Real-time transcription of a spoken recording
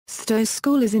Stowe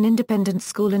School is an independent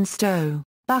school in Stowe,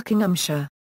 Buckinghamshire.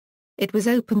 It was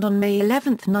opened on May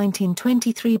 11,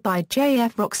 1923 by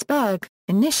J.F. Roxburgh,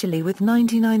 initially with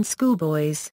 99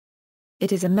 schoolboys.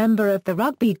 It is a member of the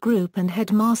Rugby Group and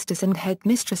Headmasters and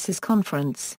Headmistresses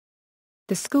Conference.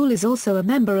 The school is also a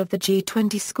member of the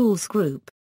G20 Schools Group.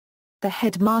 The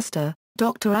headmaster,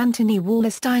 Dr. Anthony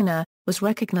Wallersteiner, was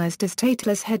recognised as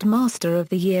Tatler's Headmaster of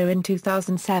the Year in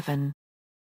 2007.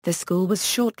 The school was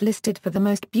shortlisted for the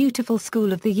Most Beautiful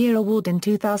School of the Year award in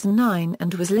 2009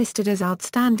 and was listed as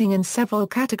outstanding in several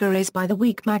categories by The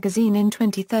Week magazine in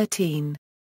 2013.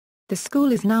 The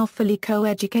school is now fully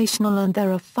co-educational and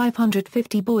there are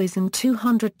 550 boys and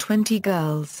 220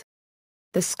 girls.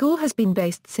 The school has been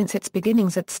based since its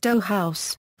beginnings at Stowe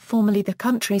House, formerly the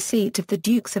country seat of the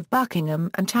Dukes of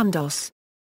Buckingham and Chandos.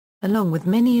 Along with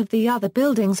many of the other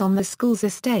buildings on the school's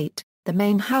estate, the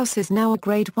main house is now a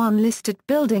Grade 1 listed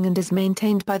building and is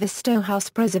maintained by the Stowe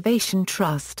House Preservation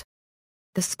Trust.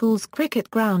 The school's cricket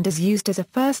ground is used as a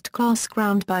first-class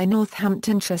ground by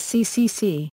Northamptonshire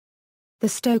CCC. The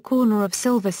Stowe corner of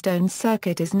Silverstone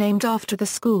Circuit is named after the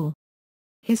school.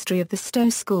 History of the Stowe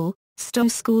School. Stowe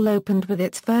School opened with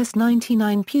its first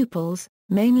 99 pupils,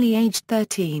 mainly aged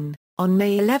 13, on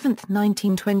May 11,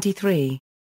 1923.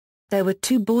 There were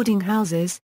two boarding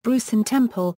houses, Bruce and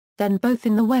Temple, then both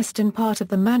in the western part of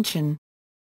the mansion.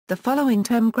 The following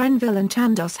term Grenville and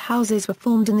Chandos houses were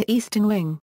formed in the eastern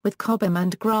wing, with Cobham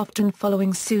and Grafton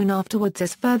following soon afterwards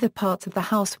as further parts of the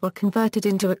house were converted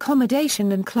into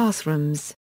accommodation and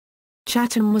classrooms.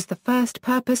 Chatham was the first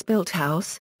purpose-built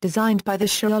house, designed by the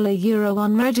Shirley Euro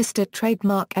unregistered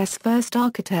trademark's first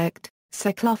architect,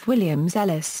 Sir Clough Williams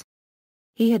Ellis.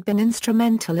 He had been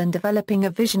instrumental in developing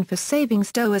a vision for saving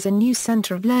Stowe as a new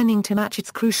centre of learning to match its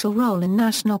crucial role in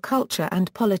national culture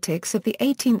and politics of the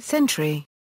 18th century.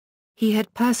 He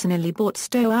had personally bought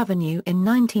Stowe Avenue in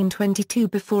 1922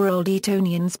 before Old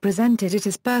Etonians presented it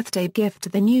as birthday gift to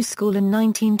the new school in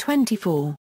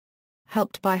 1924.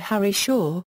 Helped by Harry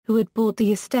Shaw, who had bought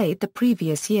the estate the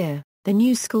previous year, the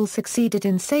new school succeeded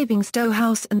in saving Stowe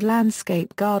House and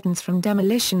landscape gardens from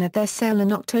demolition at their sale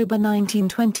in October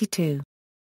 1922.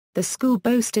 The school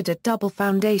boasted a double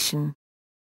foundation.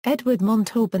 Edward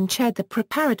Montalban chaired the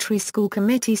preparatory school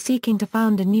committee seeking to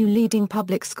found a new leading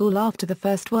public school after the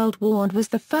First World War and was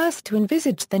the first to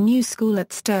envisage the new school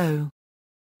at Stowe.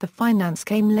 The finance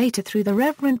came later through the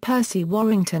Reverend Percy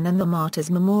Warrington and the Martyrs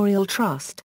Memorial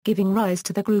Trust, giving rise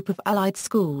to the group of allied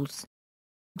schools.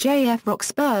 J.F.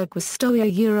 Roxburgh was Stowe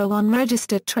Euro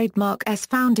unregistered trademark's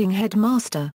founding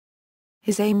headmaster.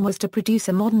 His aim was to produce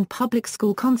a modern public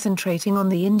school concentrating on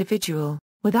the individual,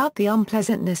 without the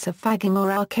unpleasantness of fagging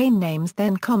or arcane names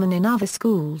then common in other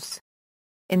schools.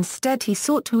 Instead he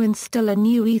sought to instill a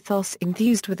new ethos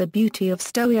enthused with the beauty of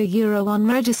Stowe Euro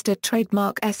unregistered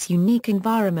trademark's unique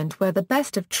environment where the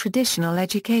best of traditional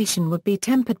education would be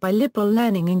tempered by liberal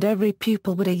learning and every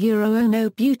pupil would a Euro know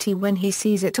beauty when he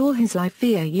sees it all his life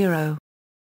via Euro.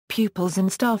 Pupils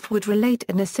and staff would relate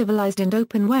in a civilized and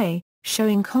open way,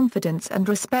 showing confidence and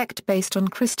respect based on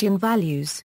Christian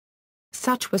values.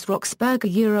 Such was Roxburgh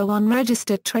Euro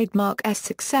unregistered trademark's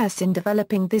success in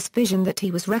developing this vision that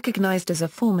he was recognized as a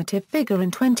formative figure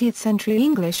in 20th century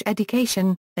English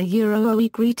education, a Euro a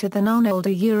week greater than Arnold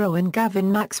a Euro and Gavin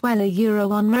Maxwell a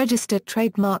Euro unregistered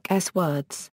trademark's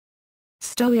words.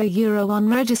 Stowe Euro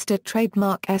unregistered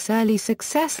trademark's early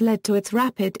success led to its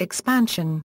rapid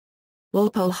expansion.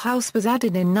 Walpole House was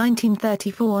added in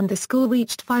 1934 and the school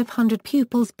reached 500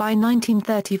 pupils by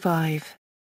 1935.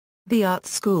 The Arts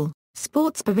School,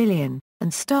 Sports Pavilion,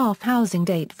 and staff housing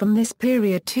date from this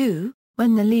period too,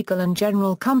 when the Legal and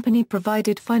General Company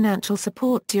provided financial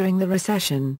support during the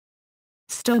recession.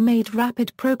 Stowe made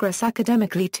rapid progress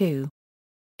academically too.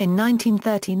 In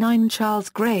 1939 Charles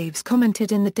Graves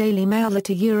commented in the Daily Mail that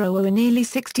a Euro or nearly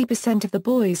 60% of the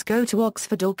boys go to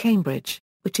Oxford or Cambridge,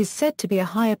 which is said to be a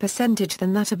higher percentage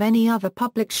than that of any other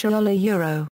public school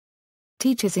Euro.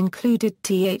 Teachers included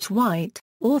T.H. White,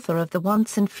 author of The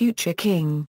Once and Future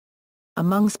King.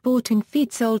 Among sporting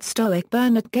feats Old Stoic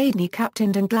Bernard Gadeney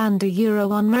captained England a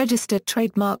Euro unregistered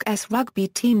trademark's rugby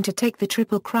team to take the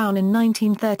Triple Crown in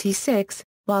 1936,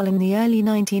 while in the early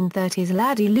 1930s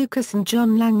Laddie Lucas and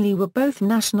John Langley were both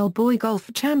national boy golf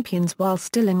champions while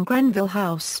still in Grenville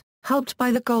House, helped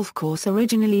by the golf course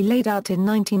originally laid out in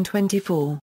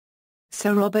 1924.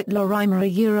 Sir Robert Lorimer a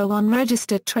Euro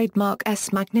unregistered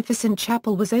trademark's magnificent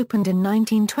chapel was opened in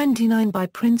 1929 by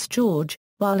Prince George,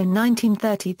 while in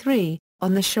 1933,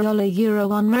 on the Shirley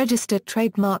Euro unregistered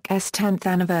trademark's 10th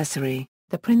anniversary,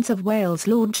 the Prince of Wales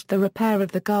launched the repair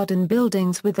of the garden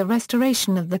buildings with the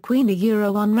restoration of the Queen a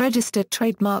Euro unregistered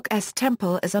trademark's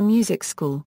temple as a music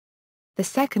school. The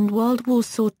Second World War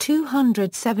saw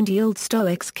 270 Old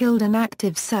Stoics killed in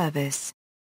active service.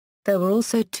 There were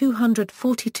also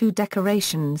 242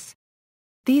 decorations.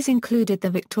 These included the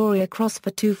Victoria Cross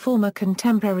for two former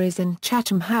contemporaries in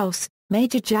Chatham House,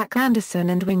 Major Jack Anderson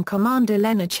and Wing Commander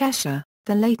Leonard Cheshire,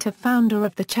 the later founder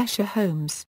of the Cheshire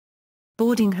Homes.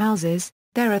 Boarding houses.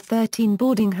 There are 13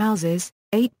 boarding houses,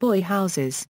 8 boy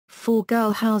houses, 4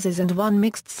 girl houses and 1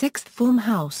 mixed sixth form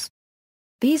house.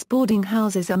 These boarding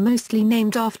houses are mostly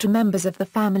named after members of the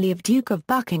family of Duke of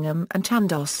Buckingham and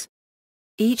Chandos.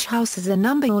 Each house has a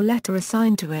number or letter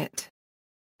assigned to it.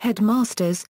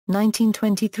 Headmasters,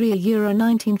 1923 Euro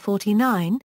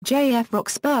 1949, J.F.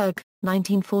 Roxburgh,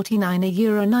 1949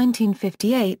 Euro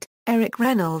 1958, Eric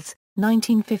Reynolds,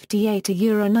 1958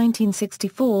 Euro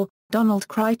 1964, Donald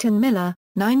Crichton Miller,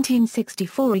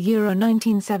 1964 Euro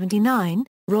 1979,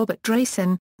 Robert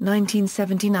Drayson,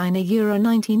 1979 Euro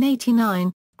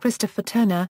 1989, Christopher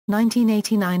Turner,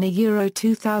 1989 Euro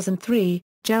 2003,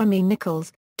 Jeremy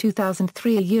Nichols,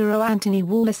 2003 Euro Anthony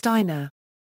Wallersteiner.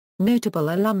 Notable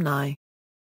alumni.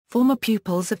 Former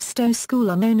pupils of Stowe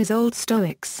School are known as Old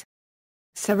Stoics.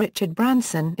 Sir Richard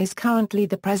Branson is currently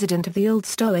the president of the Old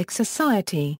Stoic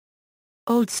Society.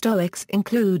 Old Stoics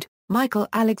include Michael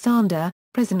Alexander,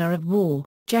 prisoner of war,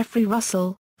 Geoffrey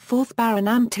Russell, 4th Baron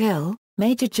Ampthill,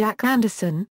 Major Jack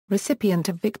Anderson, recipient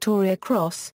of Victoria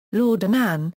Cross, Lord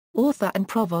Annan, author and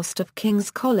provost of King's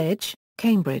College,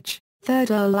 Cambridge,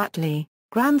 3rd Earl Attlee,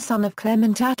 grandson of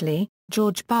Clement Attlee,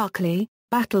 George Berkeley,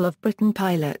 Battle of Britain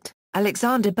pilot,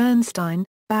 Alexander Bernstein,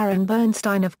 Baron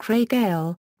Bernstein of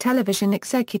Craigale, television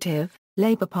executive,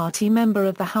 Labour Party member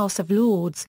of the House of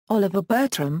Lords, Oliver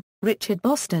Bertram, Richard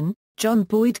Boston, John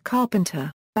Boyd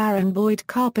Carpenter, Baron Boyd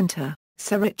Carpenter,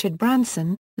 Sir Richard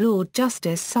Branson, Lord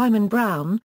Justice Simon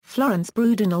Brown, Florence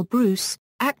Brudenell Bruce,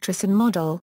 actress and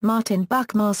model, Martin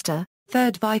Buckmaster,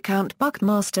 3rd Viscount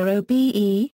Buckmaster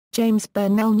OBE, James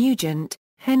Burnell Nugent,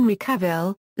 Henry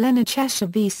Cavill, Leonard Cheshire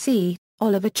VC,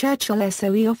 Oliver Churchill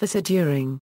SOE officer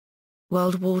during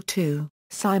World War II,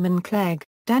 Simon Clegg,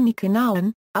 Danny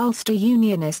Cunawan, Ulster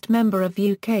Unionist member of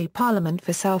UK Parliament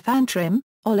for South Antrim,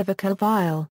 Oliver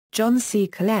Kelvile, John C.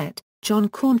 Collett, John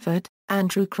Cornford,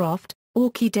 Andrew Croft,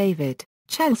 Orky David,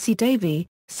 Chelsea Davy,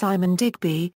 Simon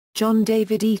Digby, John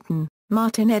David Eaton,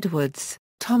 Martin Edwards,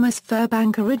 Thomas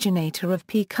Furbank originator of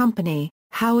P Company,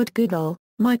 Howard Goodall,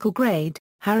 Michael Grade,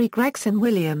 Harry Gregson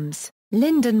Williams,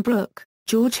 Lyndon Brooke,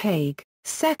 George Haigh,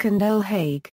 2nd Earl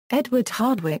Haigh, Edward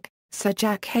Hardwicke, Sir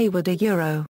Jack Hayward a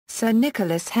Euro, Sir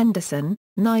Nicholas Henderson,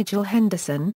 Nigel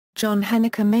Henderson, John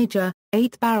Henniker Major,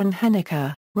 8th Baron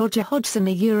Henniker, Roger Hodgson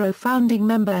a Euro founding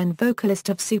member and vocalist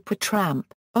of Supertramp,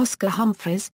 Oscar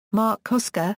Humphreys, Mark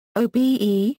Oscar,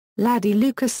 OBE, Laddie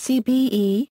Lucas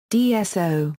CBE,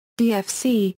 DSO,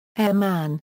 DFC,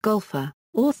 airman, golfer,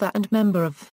 author and member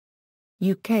of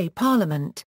UK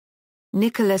Parliament.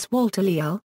 Nicholas Walter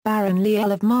Leal, Baron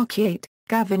Leal of Markyate,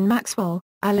 Gavin Maxwell,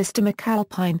 Alistair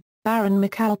McAlpine, Baron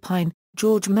McAlpine,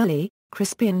 George Milley,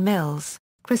 Crispian Mills,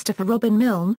 Christopher Robin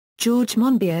Milne, George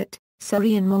Monbiot, Sir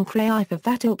Ian Moncreiff of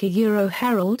that ilk a Euro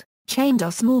Herald,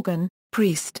 Chandos Morgan,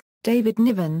 priest, David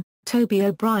Niven, Toby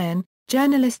O'Brien,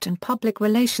 journalist and public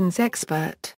relations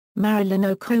expert, Marilyn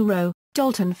Okoro,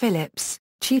 Dalton Phillips,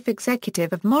 chief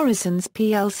executive of Morrison's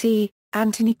plc,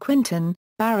 Anthony Quinton,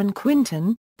 Baron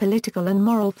Quinton, political and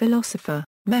moral philosopher,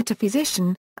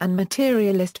 metaphysician, and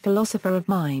materialist philosopher of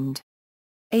mind.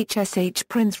 HSH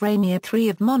Prince Rainier III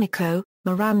of Monaco,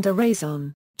 Miranda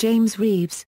Raison, James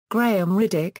Reeves, Graham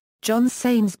Riddick, John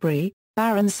Sainsbury,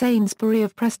 Baron Sainsbury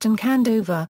of Preston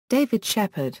Candover, David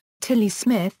Shepherd, Tilly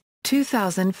Smith,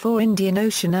 2004 Indian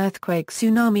Ocean earthquake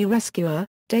tsunami rescuer,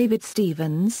 David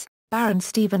Stevens, Baron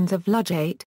Stevens of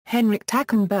Ludgate, Henrik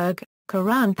Tackenberg,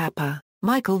 Karan Thapa,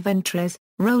 Michael Ventres,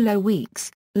 Rollo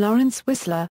Weeks, Lawrence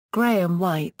Whistler, Graham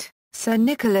White, Sir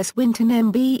Nicholas Winton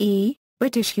MBE,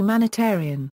 British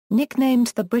humanitarian, nicknamed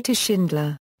the British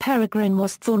Schindler, Peregrine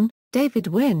Wasthorn, David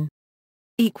Wynne.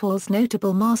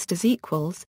 Notable masters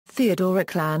Theodore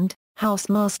Ackland,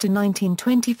 Housemaster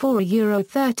 1924 Euro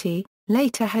 30,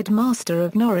 later Headmaster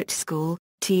of Norwich School,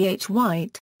 T.H.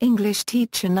 White, English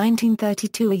teacher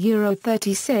 1932 Euro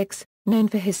 36, known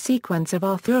for his sequence of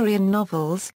Arthurian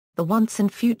novels, The Once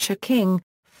and Future King,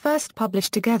 first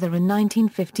published together in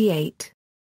 1958.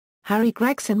 Harry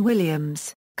Gregson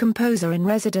Williams, composer in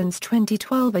residence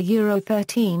 2012 a Euro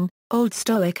 13, Old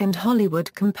Stoic and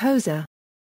Hollywood composer.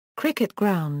 Cricket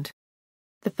ground.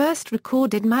 The first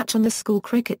recorded match on the school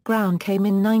cricket ground came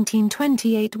in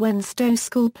 1928 when Stowe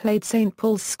School played St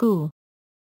Paul's School.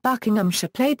 Buckinghamshire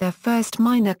played their first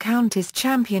minor counties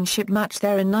championship match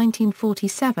there in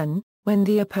 1947, when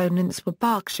the opponents were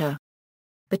Berkshire.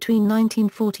 Between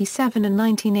 1947 and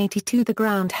 1982 the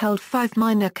ground held 5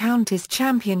 minor counties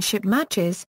championship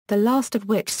matches, the last of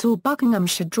which saw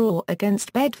Buckinghamshire draw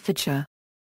against Bedfordshire.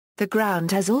 The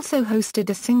ground has also hosted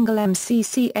a single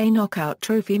MCCA knockout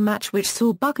trophy match which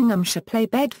saw Buckinghamshire play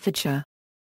Bedfordshire.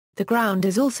 The ground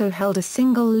has also held a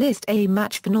single List A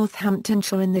match for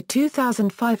Northamptonshire in the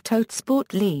 2005 Tote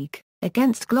Sport League,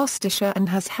 against Gloucestershire, and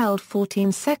has held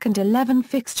 14 Second 11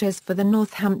 fixtures for the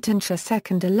Northamptonshire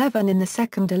Second 11 in the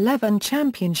Second 11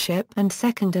 Championship and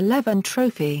Second 11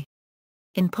 Trophy.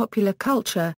 In popular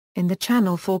culture, in the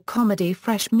Channel 4 comedy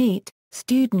Fresh Meat,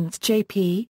 students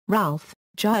JP, Ralph,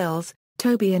 Giles,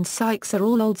 Toby and Sykes are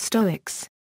all old Stoics.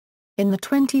 In the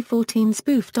 2014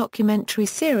 spoof documentary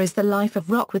series The Life of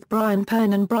Rock with Brian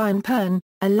Pern and Brian Pern,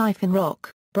 A Life in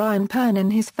Rock, Brian Pern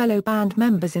and his fellow band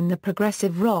members in the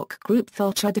progressive rock group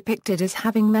Thulch are depicted as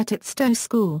having met at Stowe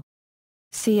School.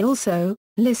 See also,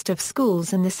 List of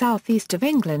schools in the southeast of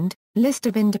England, List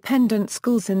of independent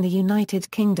schools in the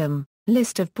United Kingdom,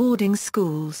 List of boarding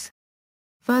schools.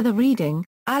 Further reading,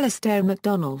 Alastair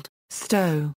MacDonald,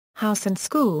 Stowe, House and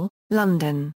School,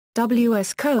 London, W.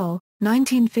 S. Cole,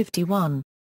 1951.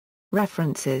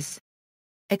 References.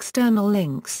 External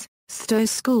links, Stowe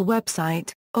School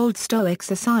website, Old Stoic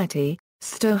Society,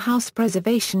 Stowe House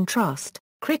Preservation Trust,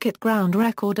 Cricket Ground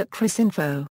Record at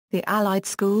Cricinfo, The Allied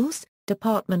Schools,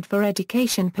 Department for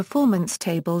Education Performance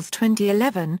Tables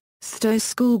 2011, Stowe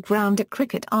School Ground at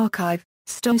Cricket Archive,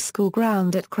 Stowe School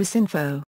Ground at Cricinfo.